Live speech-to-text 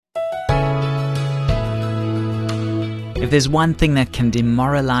If there's one thing that can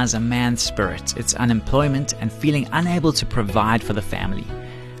demoralize a man's spirit, it's unemployment and feeling unable to provide for the family.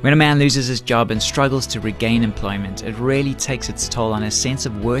 When a man loses his job and struggles to regain employment, it really takes its toll on his sense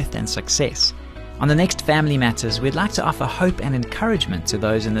of worth and success. On the next Family Matters, we'd like to offer hope and encouragement to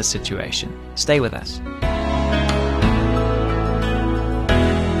those in this situation. Stay with us.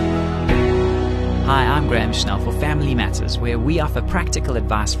 Hi, I'm Graham Schnell for Family Matters, where we offer practical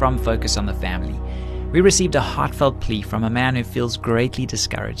advice from Focus on the Family. We received a heartfelt plea from a man who feels greatly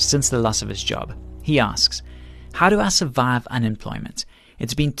discouraged since the loss of his job. He asks, "How do I survive unemployment?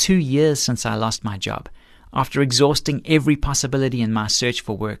 It's been 2 years since I lost my job. After exhausting every possibility in my search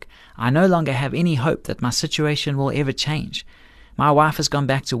for work, I no longer have any hope that my situation will ever change. My wife has gone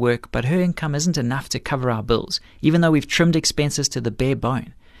back to work, but her income isn't enough to cover our bills, even though we've trimmed expenses to the bare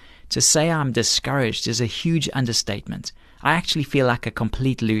bone. To say I'm discouraged is a huge understatement. I actually feel like a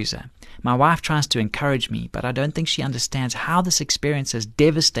complete loser. My wife tries to encourage me, but I don't think she understands how this experience has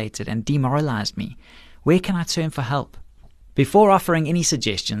devastated and demoralized me. Where can I turn for help?" Before offering any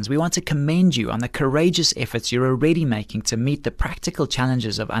suggestions, we want to commend you on the courageous efforts you're already making to meet the practical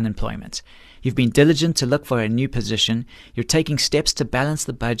challenges of unemployment. You've been diligent to look for a new position, you're taking steps to balance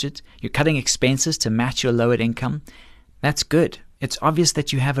the budget, you're cutting expenses to match your lowered income. That's good. It's obvious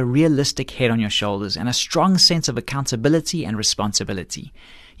that you have a realistic head on your shoulders and a strong sense of accountability and responsibility.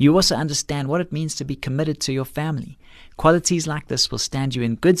 You also understand what it means to be committed to your family. Qualities like this will stand you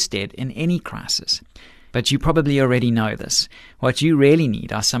in good stead in any crisis. But you probably already know this. What you really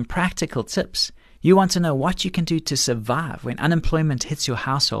need are some practical tips. You want to know what you can do to survive when unemployment hits your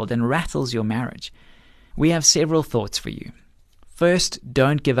household and rattles your marriage. We have several thoughts for you. First,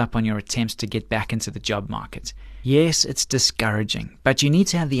 don't give up on your attempts to get back into the job market. Yes, it's discouraging, but you need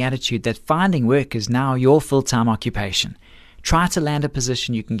to have the attitude that finding work is now your full-time occupation. Try to land a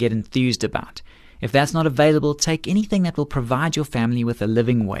position you can get enthused about. If that's not available, take anything that will provide your family with a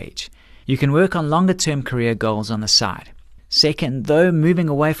living wage. You can work on longer-term career goals on the side. Second, though moving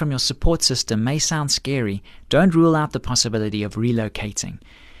away from your support system may sound scary, don't rule out the possibility of relocating.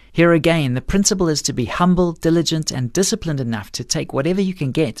 Here again, the principle is to be humble, diligent, and disciplined enough to take whatever you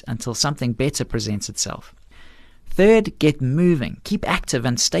can get until something better presents itself. Third, get moving. Keep active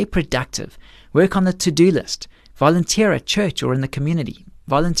and stay productive. Work on the to-do list. Volunteer at church or in the community.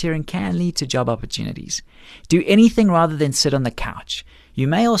 Volunteering can lead to job opportunities. Do anything rather than sit on the couch. You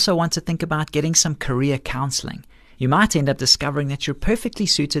may also want to think about getting some career counseling. You might end up discovering that you're perfectly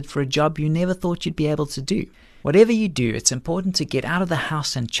suited for a job you never thought you'd be able to do. Whatever you do, it's important to get out of the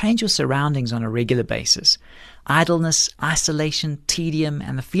house and change your surroundings on a regular basis. Idleness, isolation, tedium,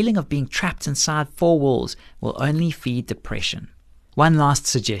 and the feeling of being trapped inside four walls will only feed depression. One last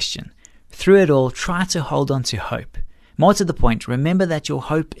suggestion. Through it all, try to hold on to hope. More to the point, remember that your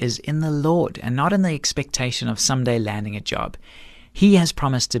hope is in the Lord and not in the expectation of someday landing a job. He has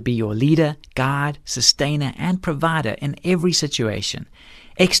promised to be your leader, guide, sustainer, and provider in every situation.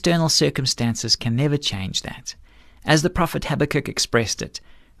 External circumstances can never change that. As the prophet Habakkuk expressed it,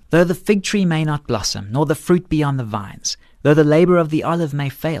 "Though the fig tree may not blossom, nor the fruit be on the vines, though the labor of the olive may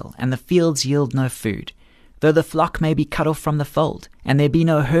fail, and the fields yield no food, though the flock may be cut off from the fold, and there be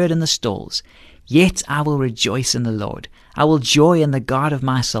no herd in the stalls, yet I will rejoice in the Lord. I will joy in the God of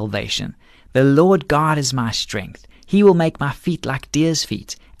my salvation. The Lord God is my strength. He will make my feet like deer's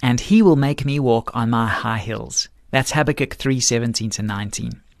feet, and he will make me walk on my high hills." That's Habakkuk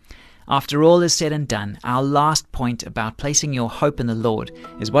 3:17-19. After all is said and done, our last point about placing your hope in the Lord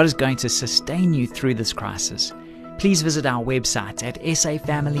is what is going to sustain you through this crisis. Please visit our website at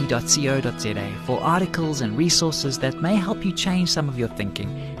safamily.co.za for articles and resources that may help you change some of your thinking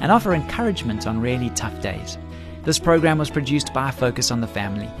and offer encouragement on really tough days. This program was produced by Focus on the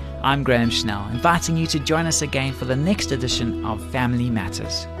Family. I'm Graham Schnell, inviting you to join us again for the next edition of Family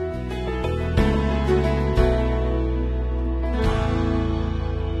Matters.